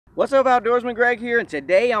What's up, Outdoorsman Greg here, and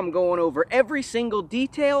today I'm going over every single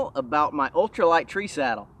detail about my ultralight tree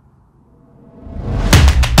saddle.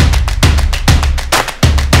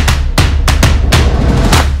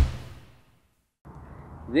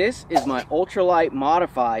 This is my ultralight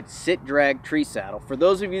modified Sitdrag tree saddle. For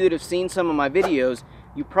those of you that have seen some of my videos,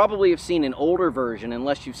 you probably have seen an older version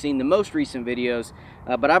unless you've seen the most recent videos,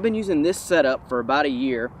 but I've been using this setup for about a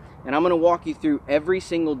year, and I'm going to walk you through every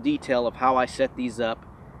single detail of how I set these up,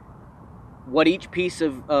 what each piece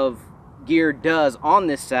of gear does on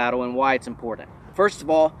this saddle, and why it's important. First of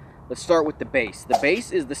all, let's start with the base. The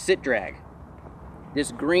base is the Sitdrag.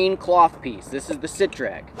 This green cloth piece, this is the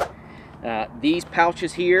Sitdrag. These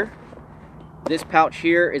pouches here, this pouch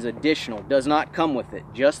here is additional, does not come with it.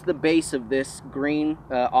 Just the base of this green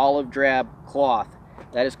olive drab cloth,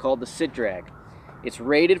 that is called the Sitdrag. It's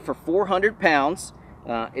rated for 400 pounds.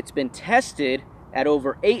 It's been tested at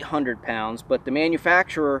over 800 pounds, but the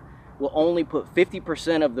manufacturer will only put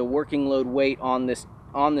 50% of the working load weight on this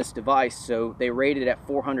device, so they rate it at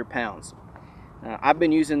 400 pounds. I've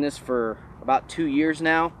been using this for about 2 years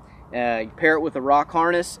now. You pair it with a rock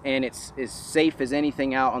harness and it's as safe as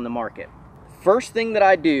anything out on the market. First thing that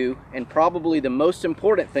I do, and probably the most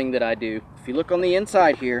important thing that I do, if you look on the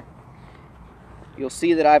inside here, you'll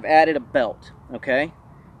see that I've added a belt, okay?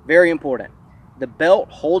 Very important. The belt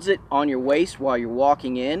holds it on your waist while you're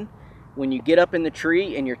walking in. When you get up in the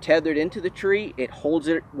tree and you're tethered into the tree, it holds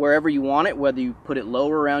it wherever you want it, whether you put it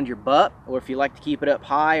lower around your butt or if you like to keep it up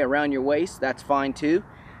high around your waist, that's fine too.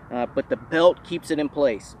 But the belt keeps it in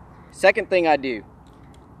place. Second thing I do,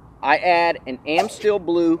 I add an Amstel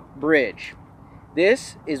Blue bridge.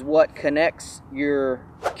 This is what connects your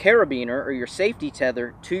carabiner or your safety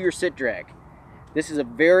tether to your Sitdrag. This is a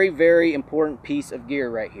very, very important piece of gear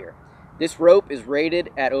right here. This rope is rated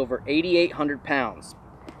at over 8,800 pounds.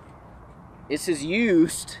 This is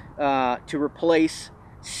used to replace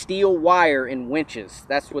steel wire in winches.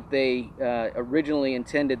 That's what they originally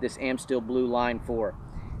intended this Amstel Blue line for.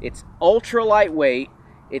 It's ultra lightweight,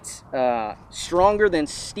 it's stronger than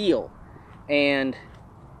steel, and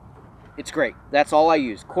it's great. That's all I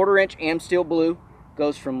use. 1/4 inch Amstel Blue,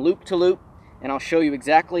 goes from loop to loop, and I'll show you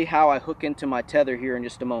exactly how I hook into my tether here in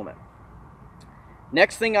just a moment.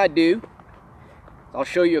 Next thing I do, I'll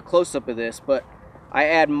show you a close-up of this, but I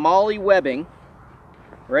add molly webbing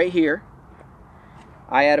right here.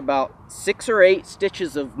 I add about 6 or 8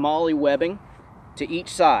 stitches of molly webbing to each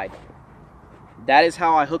side. That is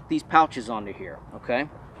how I hook these pouches onto here, okay?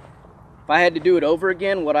 If I had to do it over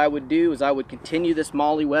again, what I would do is I would continue this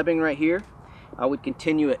molly webbing right here. I would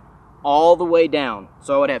continue it all the way down.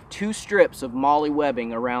 So I would have 2 strips of molly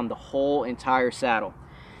webbing around the whole entire saddle.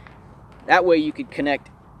 That way you could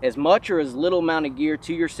connect as much or as little amount of gear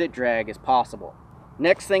to your Sitdrag as possible.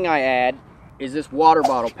 Next thing I add is this water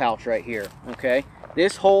bottle pouch right here, okay?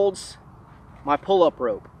 This holds my pull-up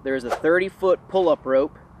rope. There's a 30-foot pull-up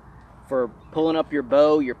rope for pulling up your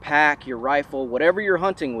bow, your pack, your rifle, whatever you're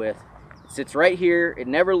hunting with. It sits right here. It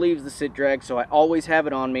never leaves the Sitdrag, so I always have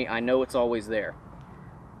it on me. I know it's always there.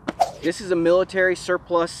 This is a military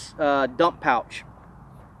surplus dump pouch.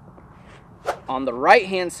 On the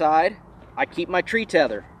right-hand side, I keep my tree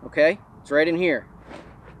tether, okay? It's right in here.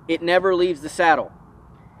 It never leaves the saddle.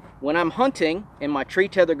 When I'm hunting and my tree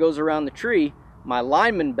tether goes around the tree, my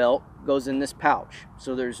lineman belt goes in this pouch.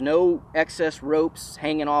 So there's no excess ropes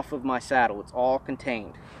hanging off of my saddle. It's all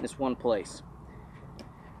contained in this one place.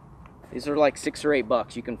 These are like $6 or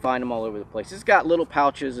 $8. You can find them all over the place. It's got little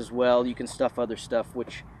pouches as well. You can stuff other stuff,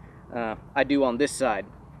 which I do on this side.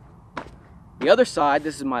 The other side,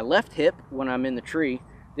 this is my left hip when I'm in the tree.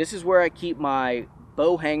 This is where I keep my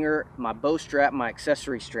bow hanger, my bow strap, my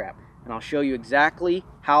accessory strap. And I'll show you exactly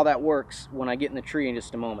how that works when I get in the tree in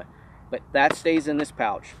just a moment. But that stays in this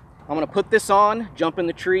pouch. I'm going to put this on, jump in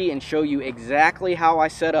the tree, and show you exactly how I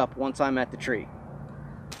set up once I'm at the tree.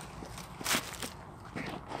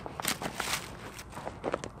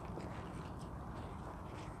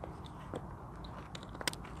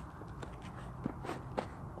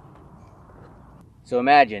 So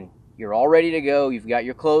imagine, you're all ready to go, you've got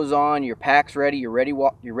your clothes on, your pack's ready, you're ready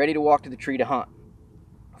to walk to the tree to hunt.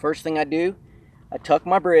 First thing I do, I tuck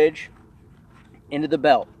my bridge into the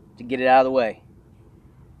belt to get it out of the way.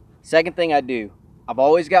 Second thing I do, I've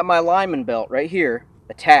always got my lineman belt right here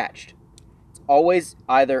attached. It's always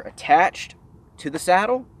either attached to the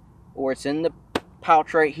saddle or it's in the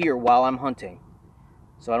pouch right here while I'm hunting.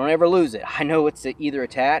 So I don't ever lose it. I know it's either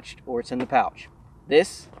attached or it's in the pouch.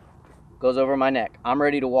 This goes over my neck. I'm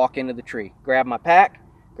ready to walk into the tree. Grab my pack,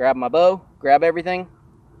 grab my bow, grab everything,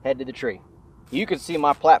 head to the tree. You can see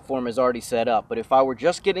my platform is already set up, but if I were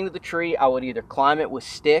just getting to the tree, I would either climb it with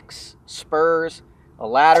sticks, spurs, a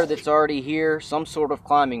ladder that's already here, some sort of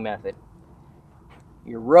climbing method.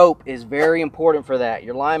 Your rope is very important for that.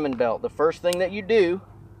 Your lineman belt. The first thing that you do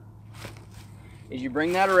is you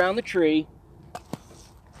bring that around the tree.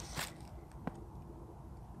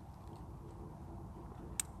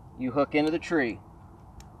 You hook into the tree.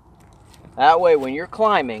 That way when you're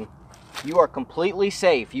climbing, you are completely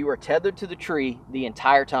safe. You are tethered to the tree the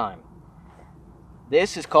entire time.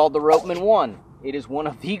 This is called the Ropeman 1. It is one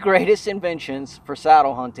of the greatest inventions for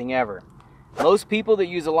saddle hunting ever. Most people that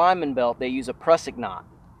use a lineman belt, they use a prusik knot.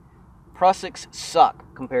 Prusiks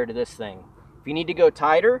suck compared to this thing. If you need to go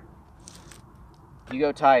tighter, you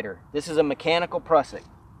go tighter. This is a mechanical prusik.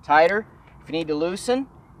 Tighter. If you need to loosen,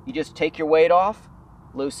 you just take your weight off,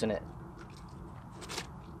 loosen it.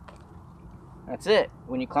 That's it.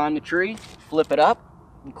 When you climb the tree, flip it up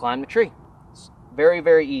and climb the tree. It's very,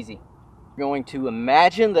 very easy. You're going to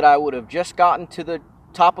imagine that I would have just gotten to the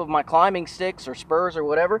top of my climbing sticks or spurs or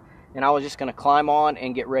whatever, and I was just going to climb on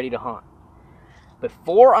and get ready to hunt.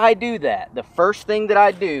 Before I do that, the first thing that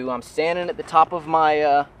I do, I'm standing at the top of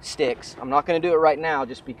my sticks. I'm not going to do it right now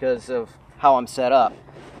just because of how I'm set up.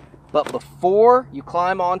 But before you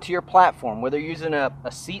climb onto your platform, whether you're using a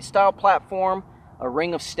seat style platform, a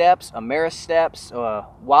ring of steps, a Maris steps,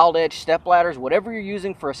 wild edge step ladders, whatever you're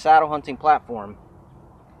using for a saddle hunting platform,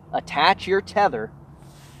 attach your tether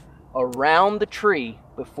around the tree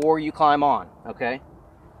before you climb on, okay?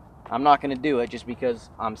 I'm not going to do it just because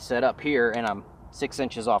I'm set up here and I'm 6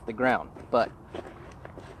 inches off the ground, but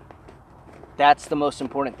that's the most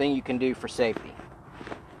important thing you can do for safety.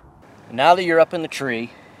 Now that you're up in the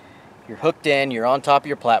tree, you're hooked in, you're on top of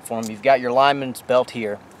your platform, you've got your lineman's belt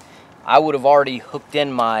here. I would have already hooked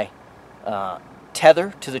in my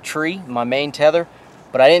tether to the tree, my main tether,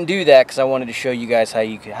 but I didn't do that because I wanted to show you guys how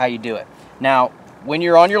you do it. Now, when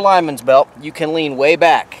you're on your lineman's belt, you can lean way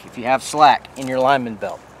back if you have slack in your lineman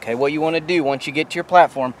belt. Okay, what you want to do once you get to your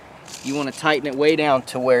platform, you want to tighten it way down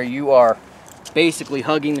to where you are basically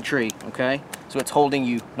hugging the tree, okay? So it's holding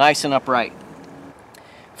you nice and upright.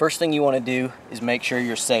 First thing you want to do is make sure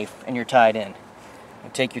you're safe and you're tied in. You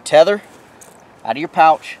take your tether out of your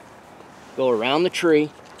pouch, go around the tree.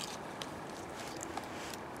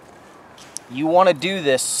 You want to do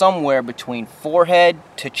this somewhere between forehead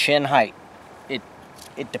to chin height.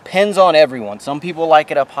 It depends on everyone. Some people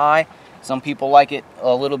like it up high, some people like it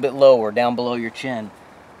a little bit lower, down below your chin.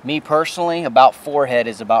 Me personally, about forehead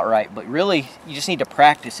is about right, but really you just need to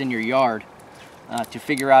practice in your yard to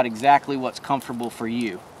figure out exactly what's comfortable for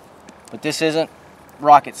you. But this isn't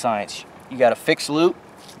rocket science. You got a fixed loop,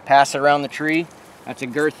 pass it around the tree. That's a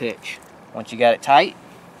girth hitch. Once you got it tight,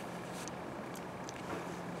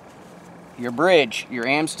 your bridge, your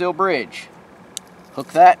Amstel bridge,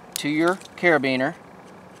 hook that to your carabiner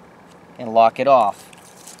and lock it off.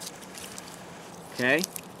 Okay?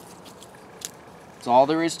 That's all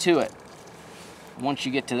there is to it. Once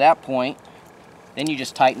you get to that point, then you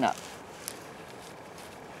just tighten up.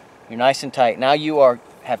 You're nice and tight. Now you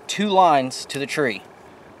have 2 lines to the tree.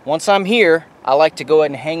 Once I'm here, I like to go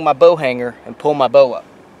ahead and hang my bow hanger and pull my bow up.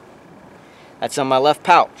 That's on my left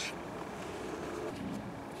pouch.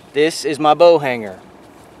 This is my bow hanger.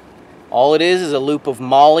 All it is a loop of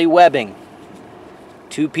molly webbing.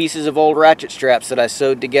 2 pieces of old ratchet straps that I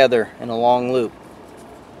sewed together in a long loop.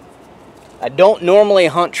 I don't normally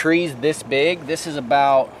hunt trees this big. This is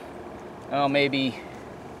about, maybe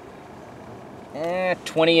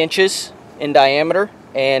 20 inches in diameter.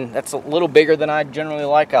 And that's a little bigger than I generally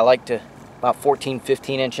like. I like to about 14,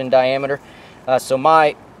 15 inch in diameter. So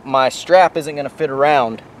my strap isn't going to fit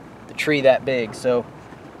around the tree that big. So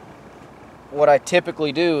what I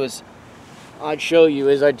typically do is, I'd show you,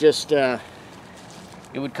 is I just, it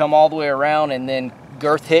would come all the way around and then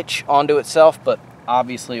girth hitch onto itself, but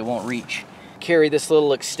obviously it won't reach. Carry this little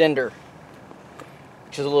extender,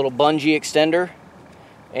 which is a little bungee extender,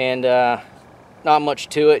 and not much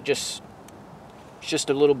to it, it's just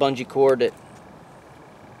a little bungee cord that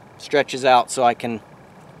stretches out so I can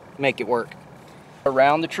make it work.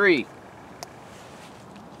 Around the tree.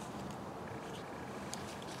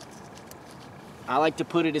 I like to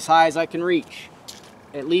put it as high as I can reach,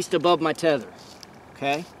 at least above my tether,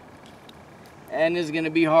 okay? And this is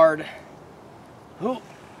gonna be hard. Ooh.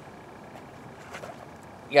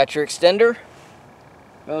 You got your extender,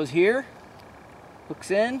 goes here,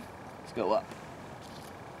 hooks in, let's go up.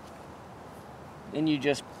 Then you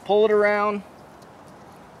just pull it around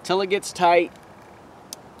till it gets tight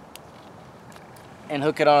and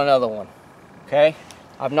hook it on another one, okay?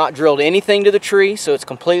 I've not drilled anything to the tree, so it's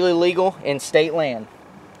completely legal in state land.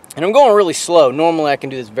 And I'm going really slow. Normally I can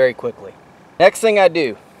do this very quickly. Next thing I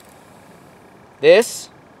do, this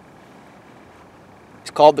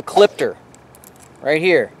is called the clipper, right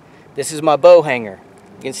here. This is my bow hanger.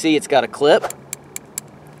 You can see it's got a clip,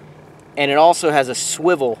 and it also has a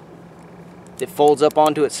swivel that folds up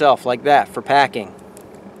onto itself like that for packing.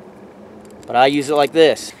 But I use it like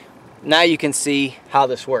this. Now you can see how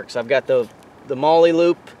this works. I've got the molly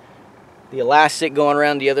loop, the elastic going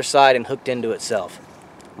around the other side and hooked into itself.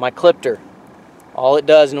 My clipper, all it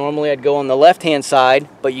does, normally I'd go on the left hand side,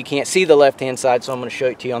 but you can't see the left hand side, so I'm going to show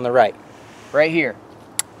it to you on the right. Right here,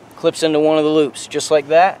 clips into one of the loops, just like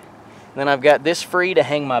that. And then I've got this free to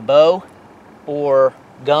hang my bow or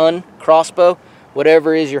gun, crossbow,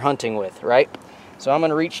 whatever it is you're hunting with, right? So I'm going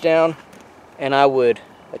to reach down and I would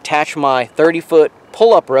attach my 30-foot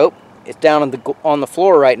pull-up rope. It's down on the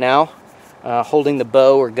floor right now, holding the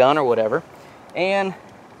bow or gun or whatever, and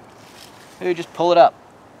you just pull it up.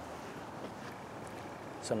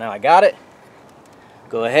 So now I got it.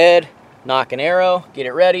 Go ahead, knock an arrow, get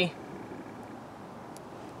it ready,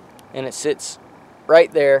 and it sits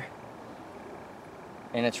right there,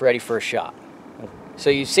 and it's ready for a shot. So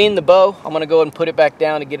you've seen the bow. I'm going to go ahead and put it back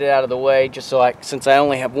down to get it out of the way, just so since I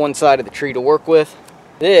only have one side of the tree to work with.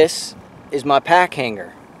 This is my pack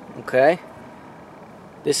hanger. Okay,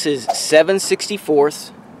 this is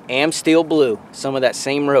 7/64 am steel blue, some of that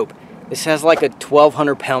same rope. This has like a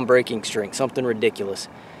 1,200 pound breaking strength, something ridiculous.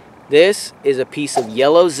 This is a piece of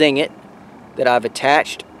yellow zinget that I've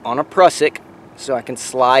attached on a prusik so I can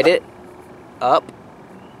slide it up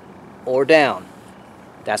or down.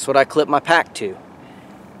 That's what I clip my pack to.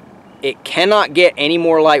 It cannot get any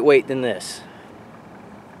more lightweight than this.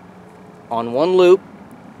 On one loop,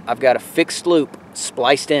 I've got a fixed loop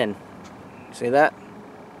spliced in. See that?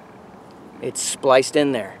 It's spliced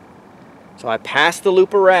in there. So I pass the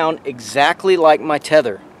loop around exactly like my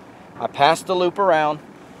tether. I pass the loop around,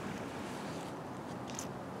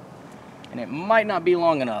 and it might not be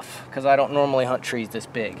long enough because I don't normally hunt trees this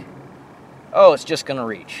big. Oh, it's just gonna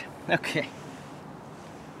reach. Okay.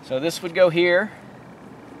 So this would go here.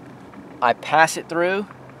 I pass it through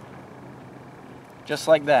just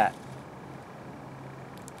like that.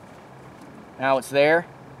 Now it's there.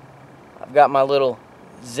 I've got my little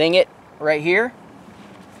zinget right here.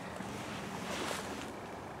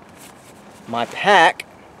 My pack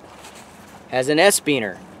has an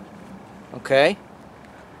S-beaner. Okay?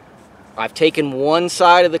 I've taken one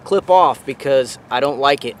side of the clip off because I don't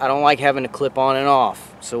like it. I don't like having to clip on and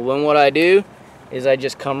off. So then what I do is I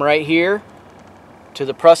just come right here to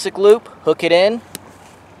the prusik loop, hook it in,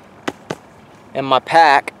 and my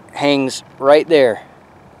pack hangs right there.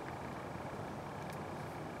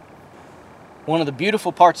 One of the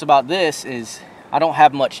beautiful parts about this is I don't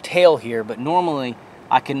have much tail here, but normally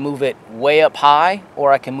I can move it way up high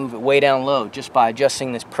or I can move it way down low just by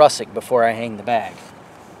adjusting this prusik before I hang the bag.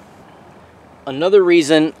 Another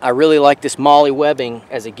reason I really like this molly webbing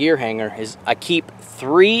as a gear hanger is I keep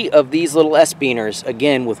 3 of these little S-beaners,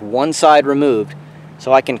 again with one side removed,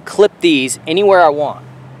 so I can clip these anywhere I want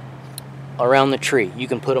around the tree. You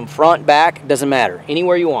can put them front, back, doesn't matter,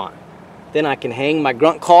 anywhere you want. Then I can hang my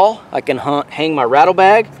grunt call, I can hang my rattle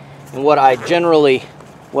bag, and what I generally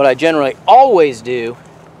always do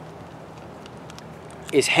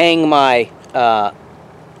is hang my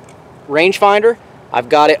rangefinder. I've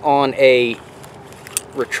got it on a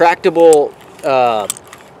retractable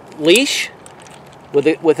leash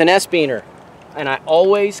with an S-beaner, and I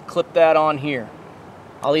always clip that on here.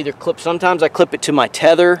 I'll either clip, sometimes I clip it to my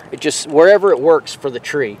tether, it just wherever it works for the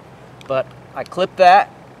tree, but I clip that.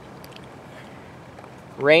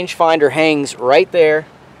 Rangefinder hangs right there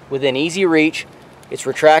within easy reach. It's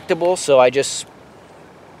retractable, so I just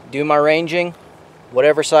do my ranging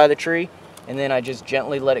whatever side of the tree, and then I just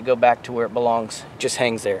gently let it go back to where it belongs. It just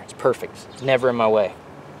hangs there. It's perfect. It's never in my way.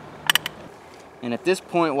 And at this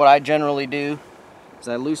point, what I generally do is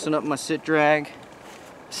I loosen up my Sitdrag,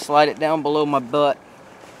 slide it down below my butt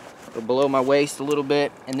or below my waist a little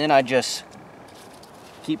bit, and then I just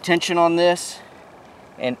keep tension on this,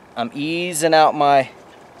 and I'm easing out my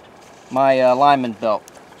lineman belt.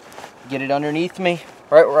 Get it underneath me,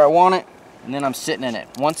 right where I want it, and then I'm sitting in it.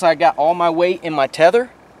 Once I got all my weight in my tether,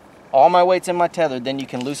 all my weight's in my tether, then you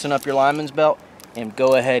can loosen up your lineman's belt and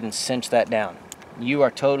go ahead and cinch that down. You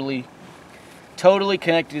are totally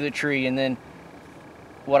connected to the tree. And then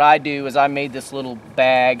what I do is I made this little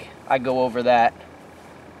bag. I go over that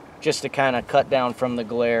just to kind of cut down from the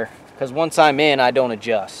glare, because once I'm in, I don't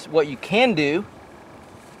adjust. What you can do,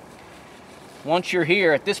 once you're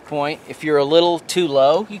here at this point, if you're a little too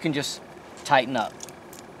low, you can just tighten up,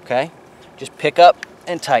 okay? Just pick up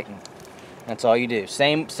and tighten. That's all you do.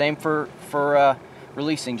 Same for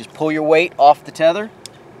releasing. Just pull your weight off the tether,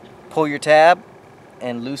 pull your tab,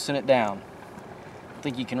 and loosen it down. I don't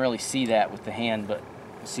think you can really see that with the hand, but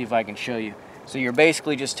let's see if I can show you. So you're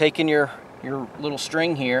basically just taking your little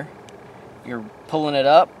string here, you're pulling it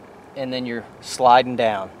up, and then you're sliding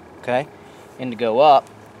down, okay? And to go up,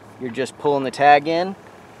 you're just pulling the tag in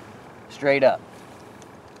straight up.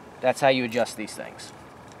 That's how you adjust these things.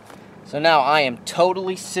 So now I am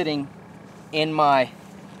totally sitting in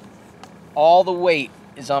all the weight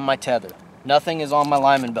is on my tether. Nothing is on my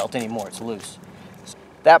lineman belt anymore, it's loose.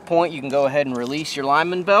 At that point, you can go ahead and release your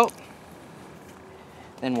lineman belt.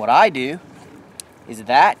 Then what I do is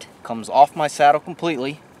that comes off my saddle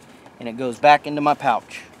completely and it goes back into my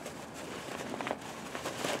pouch.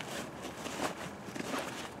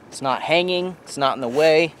 It's not hanging, it's not in the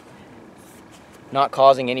way, not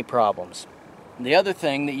causing any problems. The other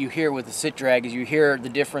thing that you hear with the Sitdrag is you hear the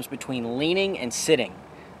difference between leaning and sitting.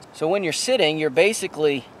 So when you're sitting, you're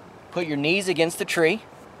basically put your knees against the tree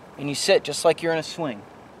and you sit just like you're in a swing.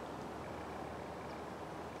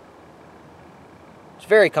 It's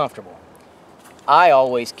very comfortable. I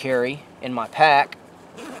always carry in my pack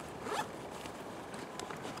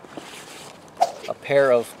a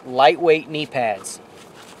pair of lightweight knee pads.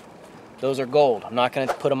 Those are gold. I'm not going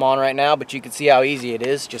to put them on right now, but you can see how easy it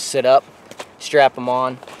is. Just sit up, strap them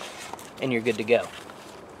on, and you're good to go.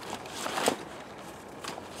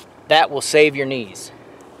 That will save your knees.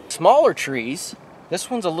 Smaller trees, this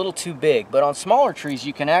one's a little too big, but on smaller trees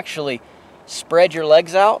you can actually spread your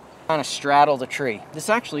legs out, kind of straddle the tree. This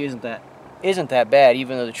actually isn't that bad,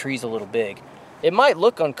 even though the tree's a little big. It might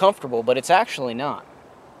look uncomfortable, but it's actually not.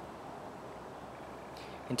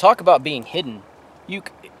 And talk about being hidden.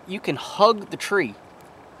 You can hug the tree.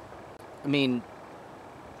 I mean,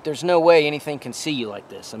 there's no way anything can see you like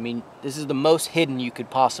this. I mean, this is the most hidden you could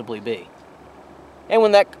possibly be. And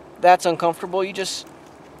when that's uncomfortable, you just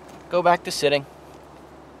go back to sitting.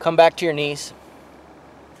 Come back to your knees.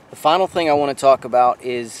 The final thing I want to talk about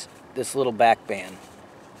is this little back band.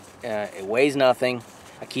 It weighs nothing.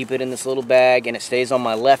 I keep it in this little bag and it stays on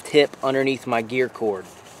my left hip underneath my gear cord,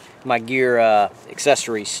 my gear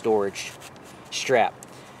accessory storage strap.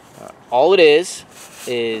 All it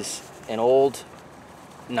is an old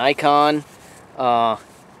Nikon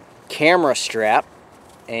camera strap,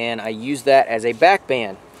 and I use that as a back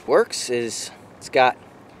band. Works is it's got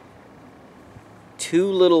two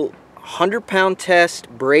little 100-pound test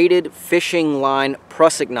braided fishing line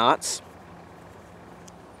Prusik knots,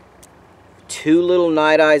 two little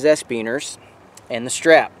Night Eyes S-beaners, and the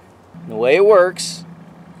strap. And the way it works,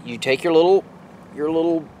 you take your little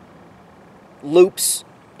loops,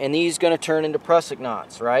 and these are going to turn into Prusik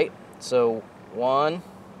knots, right? So 1,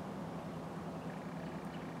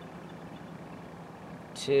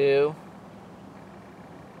 2,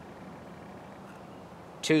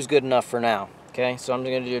 2's good enough for now. Okay, so I'm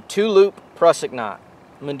going to do a 2-loop Prusik knot.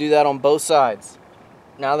 I'm going to do that on both sides.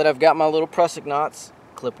 Now that I've got my little Prusik knots,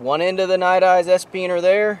 clip one end of the Night Eyes S-beaner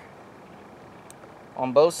there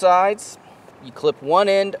on both sides. You clip one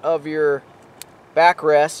end of your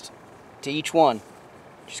backrest to each one.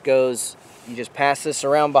 Just goes, you just pass this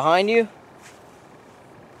around behind you,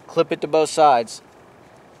 clip it to both sides.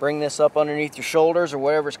 Bring this up underneath your shoulders or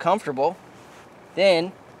whatever's comfortable.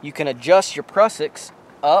 Then you can adjust your Prusiks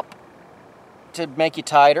up to make you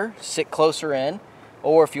tighter, sit closer in,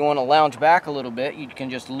 or if you want to lounge back a little bit, you can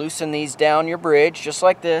just loosen these down your bridge just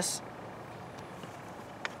like this.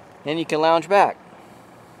 Then you can lounge back.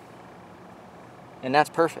 And that's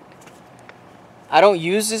perfect. I don't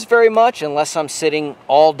use this very much unless I'm sitting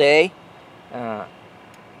all day.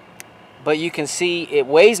 But you can see it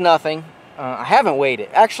weighs nothing. I haven't weighed it.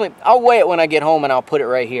 Actually, I'll weigh it when I get home and I'll put it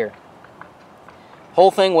right here.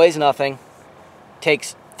 Whole thing weighs nothing.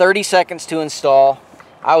 Takes 30 seconds to install.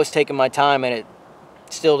 I was taking my time and it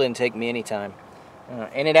still didn't take me any time.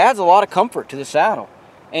 And it adds a lot of comfort to the saddle.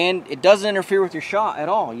 And it doesn't interfere with your shot at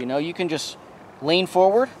all. You know, you can just lean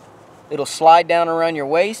forward. It'll slide down around your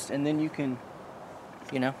waist and then you can,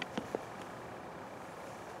 you know,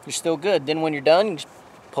 you're still good. Then when you're done, you just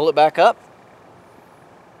pull it back up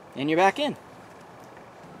and you're back in.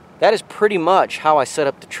 That is pretty much how I set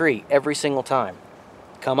up the tree every single time.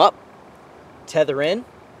 Come up, tether in,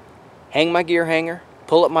 hang my gear hanger,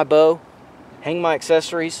 pull up my bow, hang my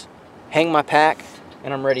accessories, hang my pack,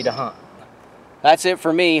 and I'm ready to hunt. That's it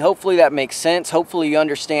for me. Hopefully that makes sense. Hopefully you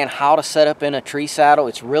understand how to set up in a tree saddle.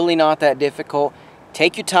 It's really not that difficult.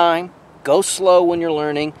 Take your time. Go slow when you're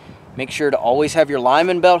learning. Make sure to always have your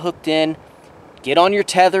lineman belt hooked in. Get on your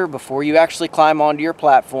tether before you actually climb onto your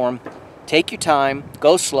platform. Take your time.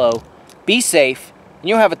 Go slow. Be safe. and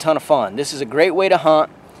you'll have a ton of fun. This is a great way to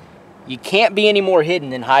hunt. You can't be any more hidden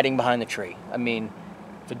than hiding behind the tree. I mean,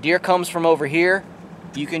 if a deer comes from over here,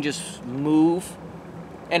 you can just move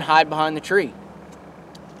and hide behind the tree.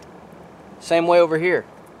 Same way over here.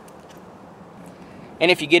 And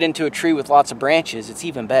if you get into a tree with lots of branches, it's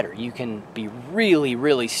even better. You can be really,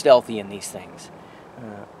 really stealthy in these things.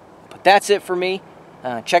 But that's it for me.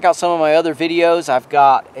 Check out some of my other videos. I've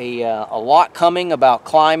got a lot coming about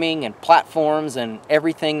climbing and platforms and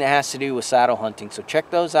everything that has to do with saddle hunting. So check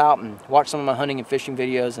those out and watch some of my hunting and fishing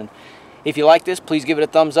videos. And if you like this, please give it a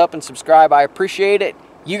thumbs up and subscribe. I appreciate it.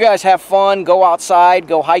 You guys have fun. Go outside.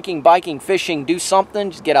 Go hiking, biking, fishing. Do something.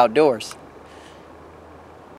 Just get outdoors.